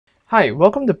Hi,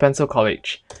 welcome to Pencil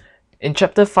College. In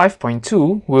chapter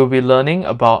 5.2, we'll be learning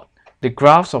about the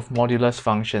graphs of modulus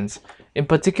functions. In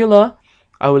particular,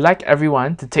 I would like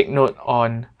everyone to take note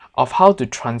of how to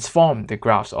transform the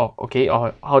graphs or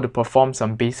how to perform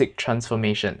some basic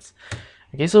transformations.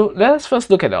 Okay, so let us first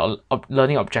look at our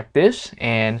learning objectives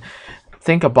and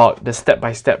think about the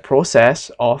step-by-step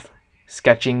process of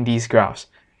sketching these graphs.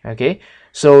 Okay,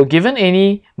 so given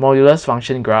any modulus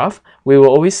function graph, we will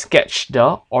always sketch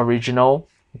the original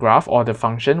graph or the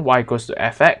function y equals to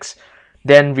fx,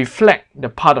 then reflect the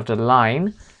part of the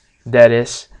line that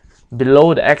is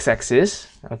below the x-axis,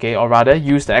 okay, or rather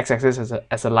use the x-axis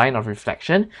as a line of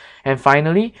reflection, and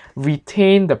finally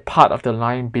retain the part of the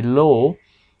line below,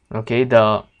 okay,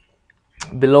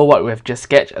 below what we have just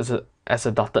sketched as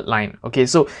a dotted line. Okay,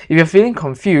 so if you're feeling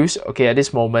confused, okay, at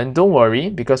this moment, don't worry,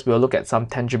 because we'll look at some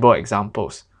tangible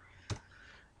examples.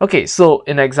 Okay, so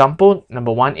in example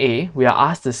number 1a, we are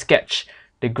asked to sketch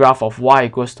the graph of y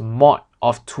equals to mod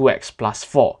of 2x plus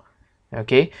 4.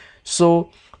 Okay,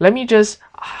 so let me just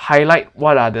highlight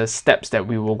what are the steps that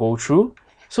we will go through.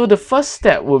 So the first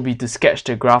step will be to sketch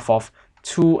the graph of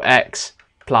 2x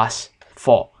plus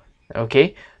 4.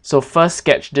 Okay, so first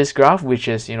sketch this graph, which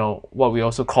is what we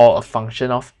also call a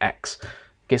function of x.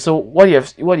 Okay, so what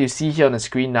you see here on the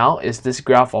screen now is this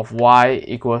graph of y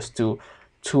equals to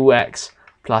 2x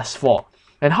plus 4.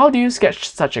 And how do you sketch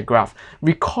such a graph?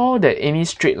 Recall that any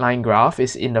straight line graph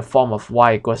is in the form of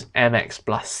y equals mx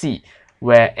plus c,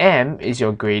 where m is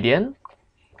your gradient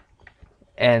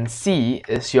and c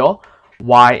is your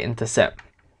y-intercept.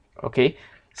 Okay,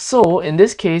 so in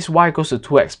this case, y equals to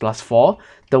 2x plus 4,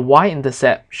 the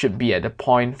y-intercept should be at the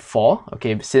point 4,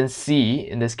 okay, since c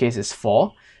in this case is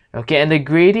 4, okay, and the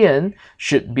gradient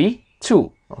should be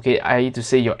 2, okay, i.e. to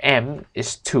say your m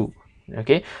is 2.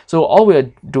 Okay, so all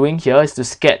we're doing here is to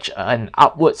sketch an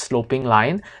upward sloping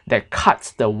line that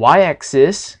cuts the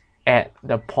y-axis at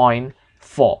the point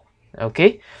 4.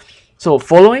 Okay, so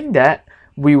following that,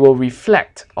 we will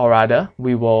reflect, or rather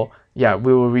we will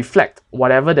reflect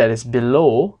whatever that is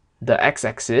below the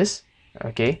x-axis,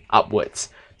 okay, upwards.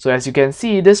 So as you can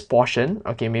see, this portion,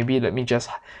 okay, maybe let me just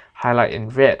highlight in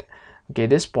red, okay,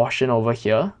 this portion over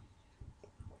here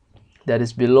that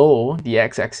is below the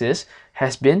x-axis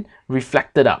has been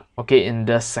reflected up, okay, in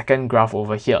the second graph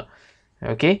over here.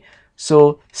 Okay,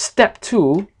 so step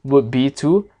 2 would be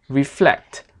to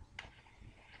reflect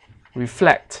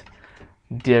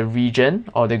the region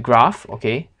or the graph,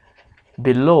 okay,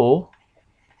 below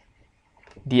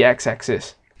the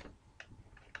x-axis.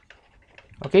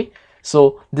 Okay,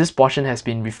 so this portion has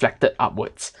been reflected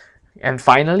upwards. And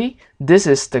finally, this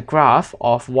is the graph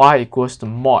of y equals to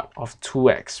mod of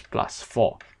 2x plus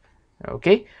 4.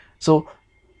 Okay, so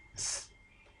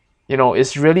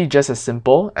it's really just as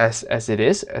simple as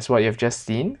what you've just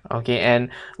seen. Okay, and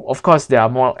of course there are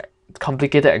more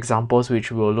complicated examples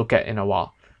which we will look at in a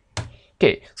while.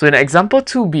 Okay, so in example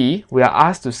 2b, we are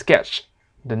asked to sketch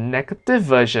the negative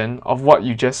version of what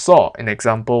you just saw in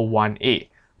example 1a.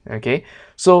 Okay,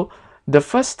 so the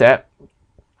first step,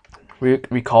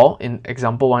 recall in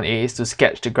example 1a, is to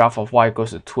sketch the graph of y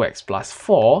equals to 2x plus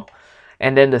 4,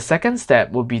 and then the second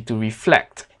step will be to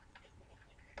reflect,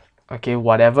 okay,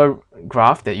 whatever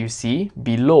graph that you see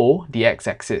below the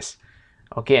x-axis.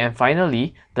 Okay, and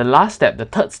finally, the last step, the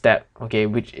third step, okay,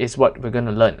 which is what we're going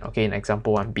to learn, okay, in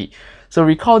example 1b. So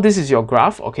recall this is your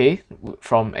graph, okay,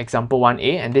 from example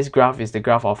 1a, and this graph is the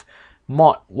graph of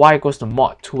mod y equals to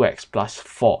mod 2x plus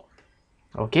 4.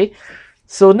 Okay,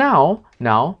 so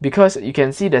now because you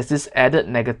can see there's this added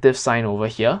negative sign over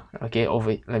here, okay,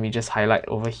 let me just highlight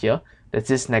over here, there's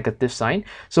this negative sign.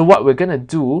 So what we're gonna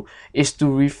do is to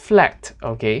reflect,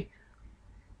 okay,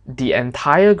 the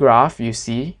entire graph you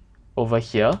see over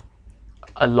here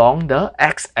along the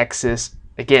x-axis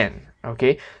again.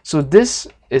 Okay, so this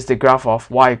is the graph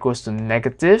of y equals to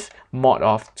negative mod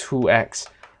of 2x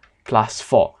plus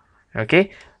 4.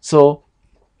 Okay, so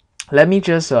let me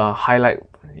just highlight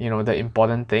the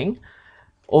important thing.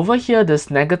 Over here,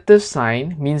 this negative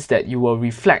sign means that you will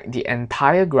reflect the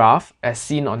entire graph as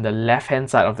seen on the left hand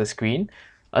side of the screen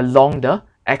along the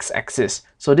x-axis.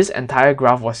 So this entire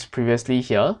graph was previously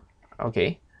here,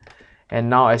 okay, and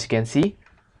now as you can see,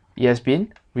 it has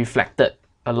been reflected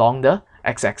along the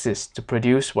x-axis to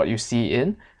produce what you see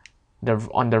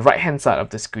on the right hand side of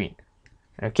the screen.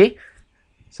 Okay,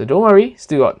 so don't worry,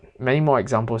 still got many more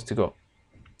examples to go.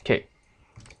 Okay,